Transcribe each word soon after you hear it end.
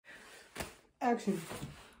action.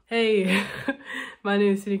 Hey, my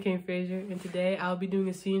name is Cain-Frazier, and today I'll be doing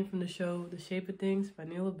a scene from the show The Shape of Things by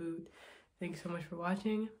LaBute. Thanks so much for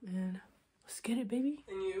watching, and let's get it, baby.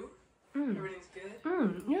 And you? Everything's good?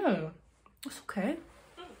 Yeah. It's okay.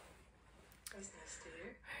 That's nice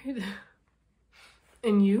to hear.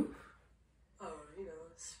 And you? Oh, you know,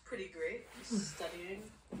 it's pretty great. Just studying,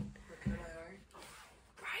 working on my art.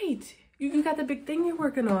 Right. You got the big thing you're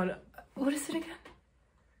working on. What is it again?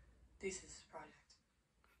 Thesis project.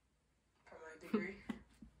 For my degree.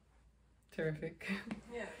 Terrific.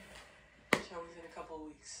 Yeah. Showing's in a couple of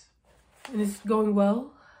weeks. And it's going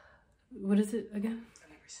well? What is it again? I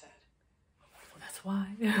never said. Well, that's why.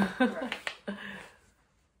 Right.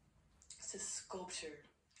 It's a sculpture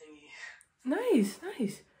thingy. Nice.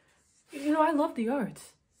 You know, I love the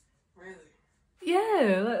arts. Really?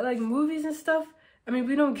 Yeah, like movies and stuff. I mean,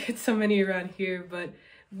 we don't get so many around here, but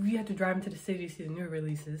we have to drive into the city to see the new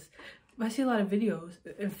releases. But I see a lot of videos,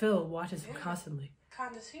 and Phil watches them constantly. What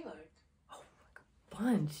kind does he like? Oh, like a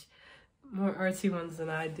bunch. More artsy ones than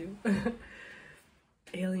I do.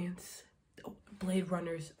 Aliens, Blade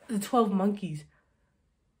Runners, the 12 Monkeys.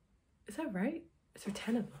 Is that right? Is there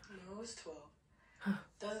 10 of them? No, it was 12. Huh.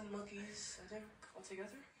 Dozen monkeys, I think,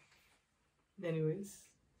 altogether. Anyways,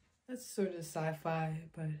 that's sort of sci-fi,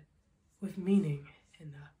 but with meaning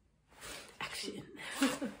and action.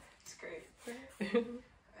 It's great.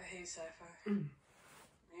 I hate sci-fi.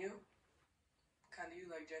 You? Kind of you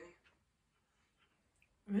like Jenny?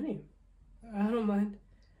 Many. I don't mind.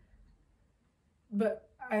 But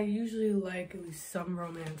I usually like at least some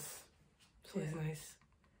romance. So it's nice.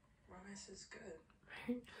 Romance is good.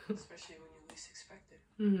 Right? Especially when you least expect it.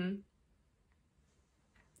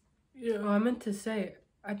 You know, I meant to say,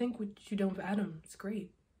 I think what you done with Adam is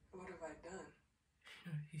great. What have I done?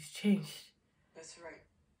 You know, he's changed. That's right.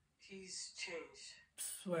 He's changed.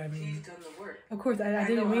 That's what I mean. He's done the work. Of course, I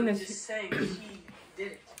didn't mean that. I'm just saying he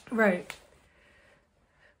did it. Right.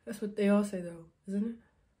 That's what they all say, though, isn't it?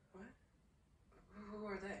 What? Who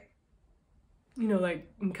are they? You know,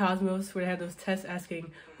 like in Cosmos, where they had those tests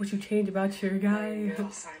asking what you change about your guy. They're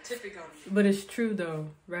all scientific on you. But it's true,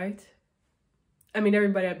 though, right? I mean,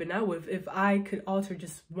 everybody I've been out with, if I could alter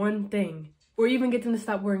just one thing, or even get them to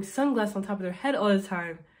stop wearing sunglasses on top of their head all the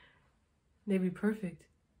time, they'd be perfect.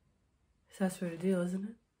 So that's sort of the deal, isn't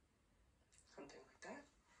it? Something like that.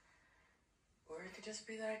 Or it could just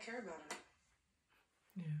be that I care about him.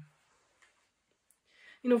 Yeah.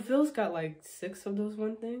 You know, Phil's got like 6 of those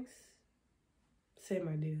one things. Same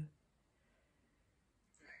idea.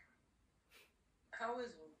 Right. How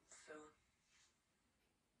is Phil?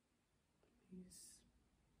 He's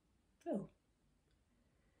Phil.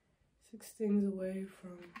 6 things away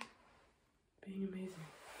from being amazing.